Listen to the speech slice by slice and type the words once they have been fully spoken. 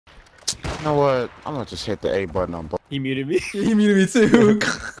You know what? I'm gonna just hit the A button on both. He muted me. He muted me too.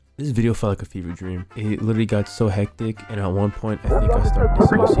 This video felt like a fever dream. It literally got so hectic, and at one point I think I started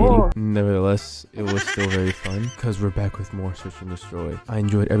dissociating. Nevertheless, it was still very fun because we're back with more Search and Destroy. I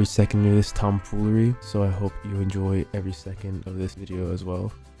enjoyed every second of this tomfoolery, so I hope you enjoy every second of this video as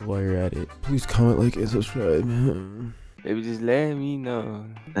well. While you're at it, please comment, like, and subscribe. Maybe just let me know.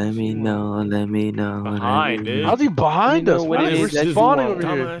 Let me know. Let me know. Behind, dude. How's he behind us? What We're is that spawning you over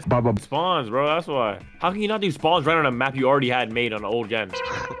want? here. Spawns, bro. That's why. How can you not do spawns right on a map you already had made on the old gen?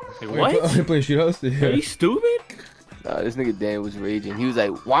 Like, what? I'm playing shoot house. Are you stupid? Nah, this nigga Dan was raging. He was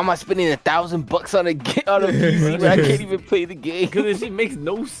like, "Why am I spending $1,000 on a PC where I can't even play the game?" Because this shit makes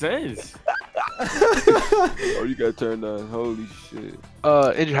no sense. Oh, you got turned on. Holy shit.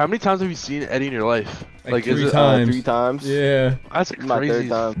 Andrew, how many times have you seen Eddie in your life? Like is 3 it times. 3 times. Yeah. That's This is my crazy.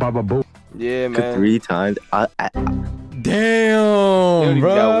 3rd time. Yeah, man. 3 times. Damn, Dude, he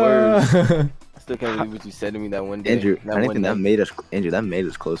got words. bro. I still can't believe what you said to me that one day. Andrew, that I one think that night. made us. Andrew, that made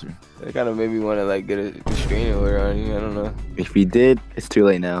us closer. That kind of made me want to like get a restraining order on you. I don't know. If we did, it's too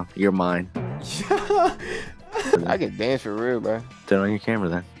late now. You're mine. I can dance for real, bro. Turn on your camera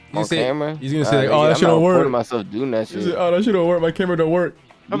then. On camera. He's gonna say, like, Nigga, "Oh, that I'm shit not don't recording work." myself doing that He's shit. like, "Oh, that shit don't work. My camera don't work."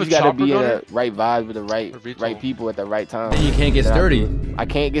 You Have a just gotta be in chopper the right vibe with the right VTOL. people at the right time. Then you can't get Then I sturdy. do it. I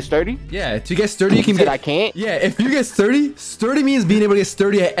can't get sturdy. Yeah, to get sturdy, you can said get. I can't. Yeah, if you get sturdy, sturdy means being able to get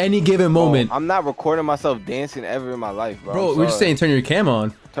sturdy at any given moment. Oh, I'm not recording myself dancing ever in my life, bro. Bro, I'm we're just sorry. saying turn your cam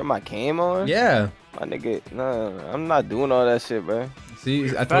on. Turn my cam on. Yeah. My nigga, no, I'm not doing all that shit, bro. See,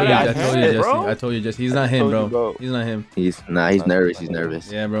 I told Fat you, ass I told you, head, Jesse. bro. I told you, Jesse. He's not him, told bro. you, bro. He's not him. He's nervous. He's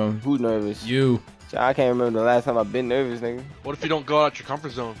nervous. Yeah, bro. Who's nervous? You. I can't remember the last time I've been nervous, nigga. What if you don't go out your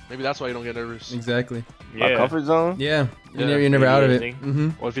comfort zone? Maybe that's why you don't get nervous. Exactly. My comfort zone. Yeah. Yeah, You're never out of it. amazing. Mm-hmm.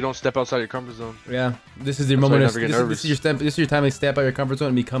 What if you don't step outside your comfort zone? Yeah. This is your That's why moment. you never get This nervous. is your step. This is your time to step out of your comfort zone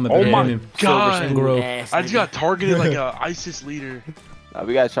and become a Oh better my human. God. And grow. I just got targeted like a ISIS leader. Nah,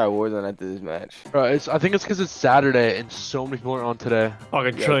 we gotta try Warzone after this match. Bro, I think it's because it's Saturday and so many people are on today.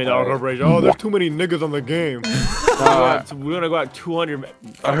 Fucking Yeah, trillion dollar bro. corporation. Oh, there's too many niggas on the game. We're gonna go at 200.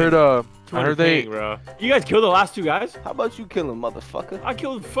 I heard 200 they. ping, bro. You guys killed the last 2 guys? How about you kill him, motherfucker? I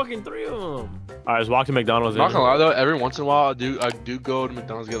killed fucking 3 of them. All right, let's walk to McDonald's. Not gonna lie though, every once in a while I do go to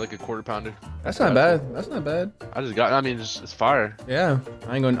McDonald's and get like a quarter pounder. That's not bad. That's not bad. I mean, it's fire. Yeah.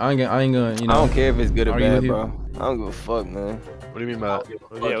 I ain't gonna. You I know. don't care if it's good or Argue bad, with you. bro. I don't give a fuck, man. What do you mean by that? Yeah,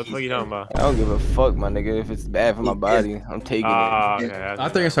 what the fuck you talking about? I don't give a fuck, my nigga. If it's bad for my body, I'm taking it. Okay. I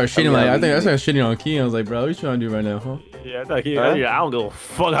think I started shitting like I think I started shitting on Key. I was like, bro, what you trying to do right now, huh? Yeah, I thought you. Huh? Yeah, I don't give a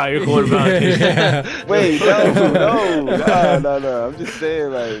fuck how your quarterback is. Yeah. Wait, no. I'm just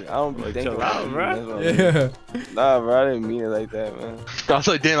saying, like, I don't be thinking chill about out, it, bro. that's what I mean. Yeah. Nah, bro, I didn't mean it like that, man. I was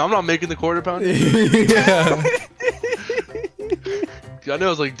like, damn, I'm not making the quarter pounder. Yeah. I know, I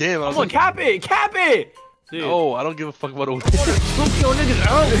was like, damn. I was Come on, like, cap it, cap it. Dude, no, I don't give a fuck about it. smoke your niggas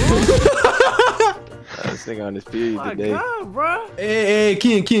out, bro. This nigga on his period My today. God, bro. Hey,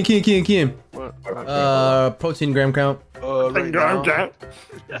 Kian. What? Protein gram count. Right now,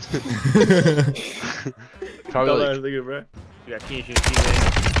 probably like, Nigga, bro. You got Keen, man.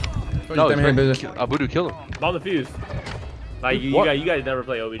 no, Damn, Abudu kill him. Bomb the fuse. Like you What? guys never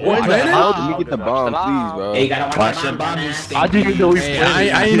play OBJ. What? Let me get the bomb, please, bro. Hey, gotta watch the I didn't even know we Hey,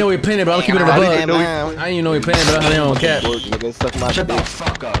 played. I didn't know we playing it, but I'm keeping it a I bug. didn't know I didn't know we playing it, but I don't cap. Nigga, suck my dick.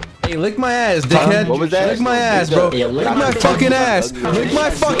 Hey, lick my ass, dickhead. What was that? Lick my ass, bro. Yeah, Lick my fucking ass. Lick my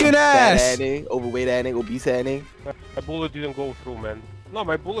fucking Fat ass. nigga, overweight ass nigga, obese ass nigga. My bullet didn't go through, man. No,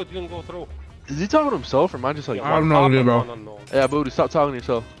 my bullet didn't go through. Is he talking to himself or am I just like? I don't know, dude, bro. No. Yeah, Abudu, stop talking to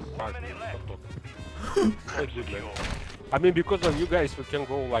yourself. Not good, man. I mean, because of you guys, we can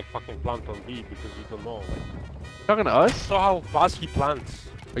go like fucking plant on B because you don't know. Like, Talking to us? so how fast he plants.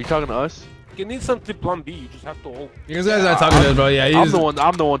 Are you talking to us? You can instantly plant B. You just have to hold. You guys are not talking to us, bro. Yeah, I'm the one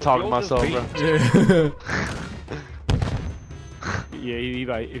talking to You'll just myself, be- bro. Yeah,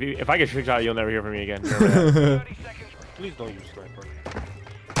 if I get tricked out, you'll never hear from me again. Remember Please don't use sniper.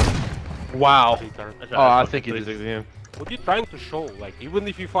 Wow. Return. that. Oh, I think it is. 360 him. What are you trying to show? Like, even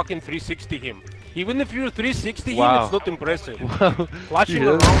if you fucking 360 him, even if you 360 him, Wow. it's not impressive. Wow. Flashing You hear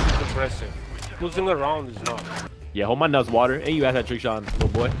around that? is impressive. Cruising around is not. Yeah, hold my nuts water. And you asked that trick shot, little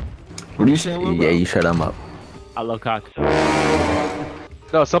boy. What are you saying, little bro? Yeah, you shut him up. I love cock.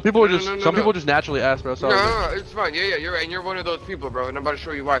 No, some people No, just no, no, some no. people just naturally ask, bro. No, Sorry. no, it's fine. Yeah, you're right. And you're one of those people, bro. And I'm about to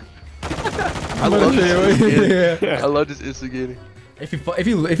show you why. I love this Yeah. instigating. I love this instigating.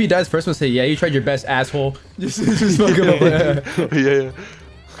 If he dies first, we'll say, yeah, you tried your best, asshole. Just fuck him up. Yeah.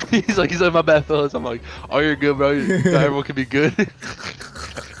 He's like, my bad, fellas. I'm like, oh, you're good, bro. Not everyone can be good.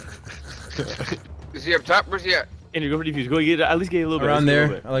 Is he up top? Where's he at? And you're going for defuse. Go get at least get a little bit. Around Let's get a there,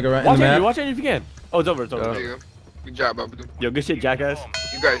 little bit. like around in Watch the it, map. watch it if you can. Oh, it's over. It's over. There you go. Good job, Abdul. Yo, good shit, jackass.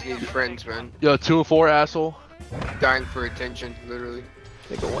 You guys need friends, man. Yo, 2 and 4, asshole. Dying for attention, literally.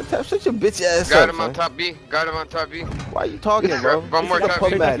 Nigga, one time, shut your bitch ass Got up, him on son. top B. Got him on top B. Why you talking, bro? One more This is a time, pub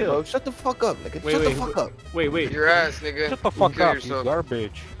take match, that bro. kill. Shut the fuck up, nigga. Wait, Shut the wait, fuck up. Wait. Your ass, nigga. Shut the fuck Kill up, you yourself.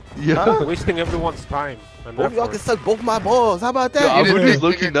 garbage. Yeah. Wasting everyone's time. And Both of y'all effort. can suck both my balls. How about Yo, that? I'm You gonna did just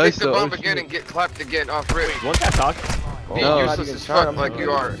look nigga, you nice, take the though. bomb Oh, again and get clapped again off rip. One guy talk. Being No. useless as fuck like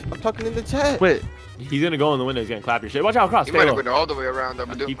you are. I'm talking in the chat. Wait. He's gonna go in the window. He's gonna clap your shit. Watch out, cross. You Stay might have low. went all the way around,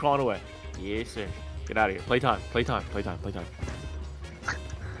 Abdul. Keep crawling away. Yes, sir. Get out of here. Play time.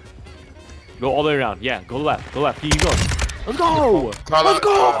 Go all the way around. Yeah, go left. Keep going. Let's go. Let's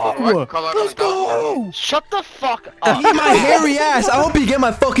go. Let's go. Shut the fuck up. Eat my hairy ass. I hope you get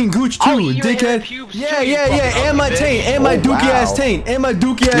my fucking gooch too, dickhead. Yeah. And my taint. And my dookie ass taint. And my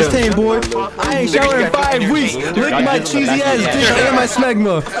dookie ass taint, boy. I ain't showered in 5 weeks. Lick my cheesy ass dick and my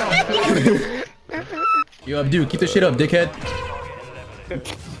smegma. Yo, Abdu, keep this shit up, dickhead. I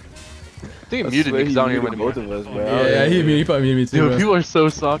think he muted me because I don't hear what both of us, bro. Yeah, he probably muted me too. Dude, Bro. people are so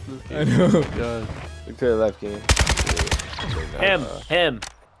soft. I know. God. Look to the left, King. Him.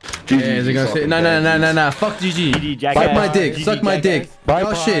 Yeah, is it gonna say nah. Fuck GG. GG, jackass. Bite my dick. GG, Suck my dick. Bye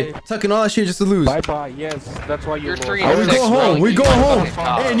Y'all bye. shit. Sucking all that shit just to lose. Bye. Yes, that's why you're You're 3 low. and We 6, go bro. home. We go home.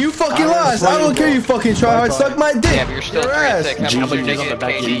 Stop. And you fucking lost. I don't care. You fucking try hard. Suck my dick. Yeah, but you're still Your 3 and ass. 6. How much you're taking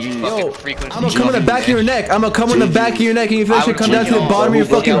KD? Yo, Fucking frequency. I'm gonna come in the back of your neck. I'm gonna come in the back of your neck, and you feel shit come down to the bottom of your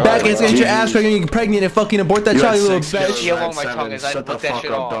fucking back, and it's gonna hit your ass crack, and you get pregnant and fucking abort that child, you little bitch. See how long my tongue is. I had to put that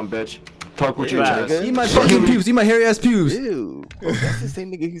shit off. bitch. Talk with your your ass. ass. Eat my fucking pubes. Eat my hairy ass pubes. Ew. Oh, that's the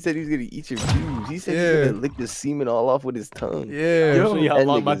same nigga who said he was gonna eat your pubes. He said he Yeah. was gonna lick the semen all off with his tongue. Yeah. Yo, see how That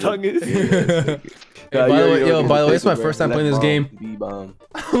long my nigga's tongue is. Hey, by the way, it's my first time playing this game. B-bomb.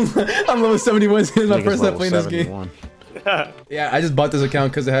 I'm level 71. It's my Niggas first time level playing this game. 71. Yeah, I just bought this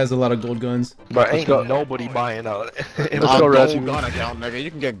account because it has a lot of gold guns. But ain't nobody buying out. Let's go, Red. Gold gun account, nigga. You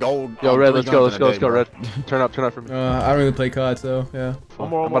can get gold. Yo, on Red, 3 let's go, guns in a day, bro. Red. Turn up for me. I don't really play COD, so yeah.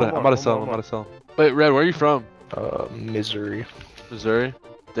 I'm about to sell. Wait, Red, where are you from? Missouri. Missouri?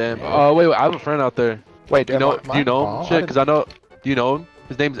 Damn. Oh, wait, I have a friend out there. Wait, Do you know him? Shit, because I know. Do you know him?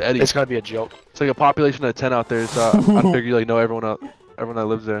 His name's Eddie. It's gonna be a joke. It's like a population of 10 out there, so I figure you like know everyone that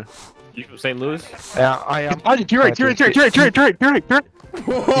lives there. You from St. Louis? Yeah, I am. You're right. He's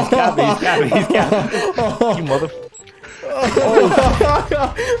capping. You mother.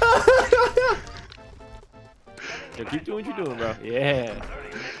 Yo, keep doing what you're doing, bro. Yeah.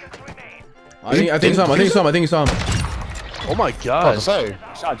 I think you saw him. Oh my I was god. about to say.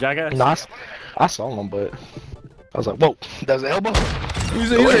 Shot, jackass. Nah, I saw him, but I was like, whoa, that's the elbow. He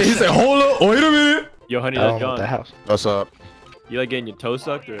said, hold up, wait a minute. Yo, honey, I that's don't know the John. house. What's up? You like getting your toes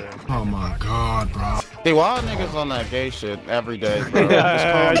sucked or? Oh my god, bro. Hey, why are niggas on that gay shit every day, bro?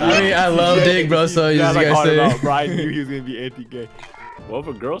 I love dick, bro, so you just gotta say. Bro, I knew he was gonna be anti-gay. What if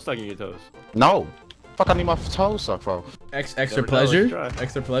a girl sucking your toes? No. Fuck, I need my toes sucked, bro. Extra Never know, pleasure? let's try.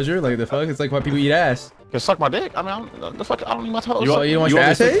 Extra pleasure? Like the fuck? It's like why people eat ass. You suck my dick? I mean, the fuck, I don't need my toes You sucked. want, you don't want your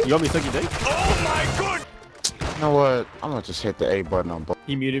ass ate? You want me to suck your dick? You know what? I'm gonna just hit the A button on both.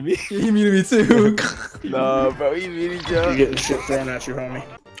 He muted me. He muted me too. Nah, bro, he really just. You getting shit thrown at you, homie.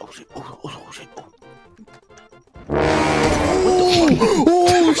 Oh shit! Oh shit!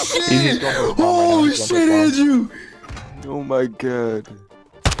 Oh shit! Oh shit, Andrew! Oh my god!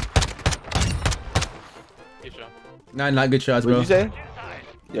 Nah, not good shots, What'd bro. you say?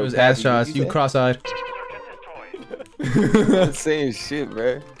 It was ass shots. You cross-eyed. Not saying shit,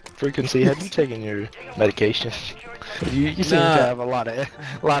 bro. Frequency, have you taken your medication? You seem Nah. to have a lot of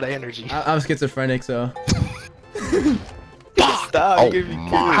energy. I'm schizophrenic, so. Stop! Oh, You're gonna be my.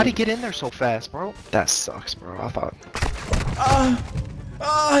 killed. How'd he get in there so fast, bro? That sucks, bro. I thought.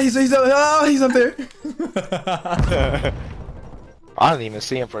 He's up there. I didn't even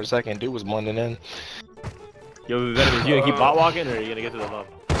see him for a second. Dude was blending in. Yo, Venom, you gonna keep bot walking or are you gonna get to the lump?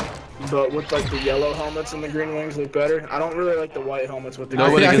 But with like the yellow helmets and the green wings look better. I don't really like the white helmets with the I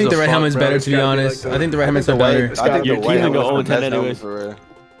green think the red helmet's better, It's to be gotta be honest. like I think the red helmets are white- better. I think Your the team white gonna go helmet's the 0-10 best helmet anyways. for real.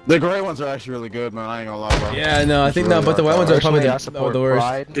 The gray ones are actually really good, man. I ain't gonna lie, bro. Yeah, no, I think no, but the white ones are probably the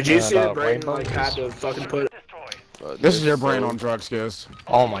worst. Did you see that Brayden like had to fucking put? This is your brain on drugs, kids.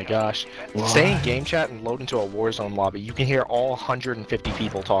 Oh my gosh. Stay in game chat and load into a Warzone lobby. You can hear all 150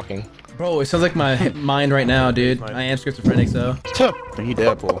 people talking. Bro, it sounds like my mind right now, dude. I am schizophrenic, so. He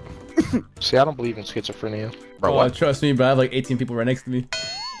Deadpool. See, I don't believe in schizophrenia. Bro, Oh, what? trust me, bro. I have like 18 people right next to me.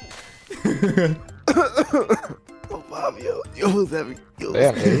 Fabio. Yo, who's heavy? Yo,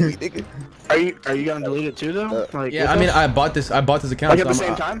 Damn, heavy, nigga. Are you gonna delete it too though? Like, Yeah, I mean, I bought this account. like at the so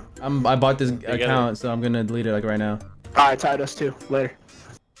same time. I bought this account, so I'm gonna delete it like right now. Alright, tied us too. Later.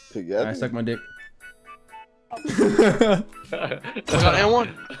 Together. I suck my dick. And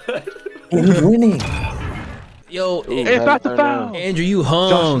one. Who's winning? Yo, Hey, about the foul. Andrew, you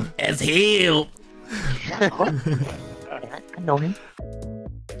hung as hell. I know him.